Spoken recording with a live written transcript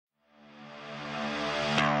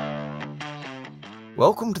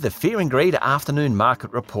Welcome to the Fear and Greed Afternoon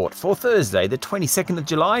Market Report for Thursday, the 22nd of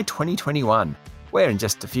July 2021, where in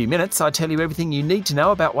just a few minutes I tell you everything you need to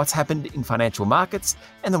know about what's happened in financial markets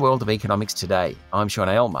and the world of economics today. I'm Sean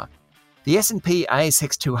Aylmer. The S&P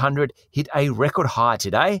ASX 200 hit a record high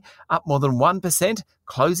today, up more than 1%,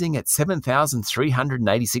 closing at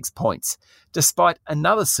 7,386 points. Despite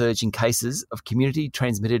another surge in cases of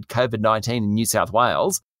community-transmitted COVID-19 in New South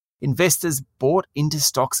Wales, investors bought into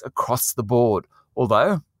stocks across the board,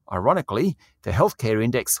 although, ironically, the healthcare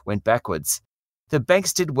index went backwards. The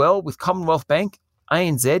banks did well, with Commonwealth Bank,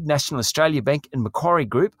 ANZ, National Australia Bank and Macquarie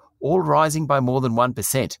Group all rising by more than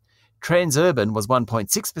 1%. Transurban was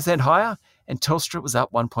 1.6% higher and Telstra was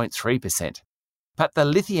up 1.3%. But the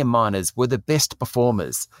lithium miners were the best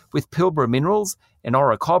performers, with Pilbara Minerals and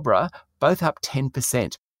Orocobre both up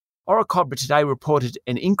 10%. Orocobre today reported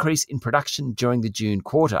an increase in production during the June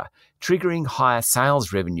quarter, triggering higher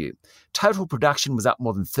sales revenue. Total production was up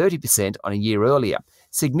more than 30% on a year earlier.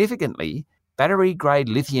 Significantly, battery-grade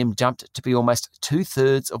lithium jumped to be almost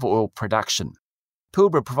two-thirds of oil production.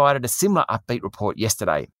 Pilbara provided a similar upbeat report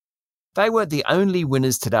yesterday. They weren't the only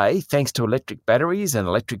winners today, thanks to electric batteries and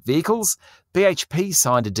electric vehicles. BHP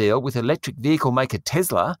signed a deal with electric vehicle maker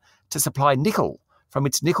Tesla to supply nickel from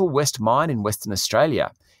its Nickel West mine in Western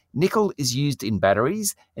Australia. Nickel is used in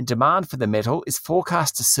batteries, and demand for the metal is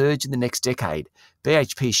forecast to surge in the next decade.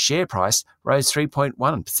 BHP's share price rose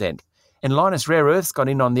 3.1%. And Lynas Rare Earths got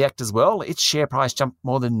in on the act as well. Its share price jumped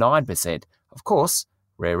more than 9%. Of course,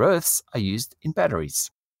 rare earths are used in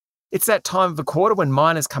batteries. It's that time of the quarter when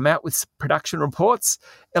miners come out with production reports.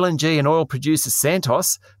 LNG and oil producer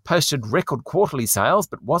Santos posted record quarterly sales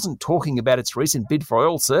but wasn't talking about its recent bid for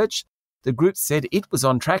Oil Search. The group said it was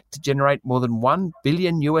on track to generate more than $1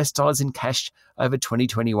 billion in cash over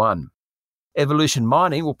 2021. Evolution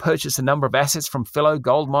Mining will purchase a number of assets from fellow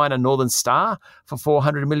gold miner Northern Star for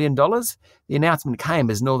 $400 million. The announcement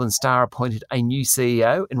came as Northern Star appointed a new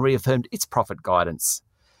CEO and reaffirmed its profit guidance.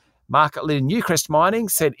 Market leader Newcrest Mining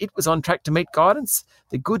said it was on track to meet guidance.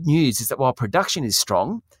 The good news is that while production is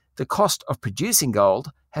strong, the cost of producing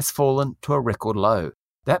gold has fallen to a record low.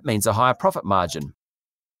 That means a higher profit margin.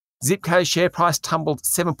 Zip Co's share price tumbled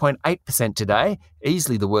 7.8% today,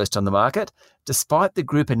 easily the worst on the market, despite the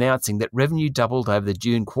group announcing that revenue doubled over the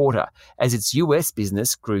June quarter as its US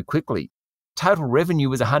business grew quickly. Total revenue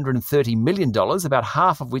was $130 million, about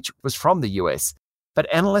half of which was from the US.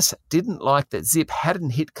 But analysts didn't like that Zip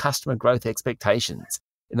hadn't hit customer growth expectations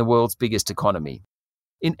in the world's biggest economy.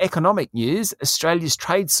 In economic news, Australia's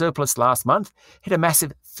trade surplus last month hit a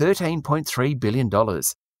massive $13.3 billion.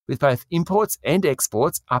 With both imports and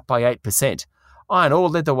exports up by 8%. Iron ore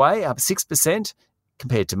led the way, up 6%,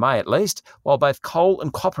 compared to May at least, while both coal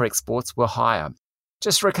and copper exports were higher.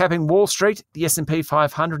 Just recapping Wall Street, the S&P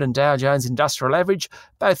 500 and Dow Jones Industrial Average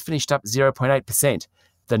both finished up 0.8%.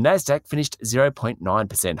 The Nasdaq finished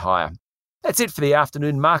 0.9% higher. That's it for the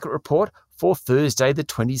afternoon market report for Thursday, the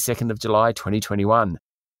 22nd of July 2021.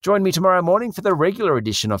 Join me tomorrow morning for the regular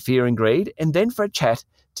edition of Fear and Greed, and then for a chat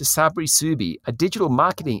to Sabri Subi, a digital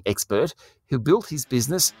marketing expert who built his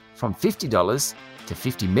business from $50 to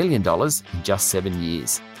 $50 million in just 7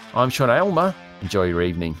 years. I'm Sean Aylmer. Enjoy your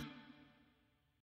evening.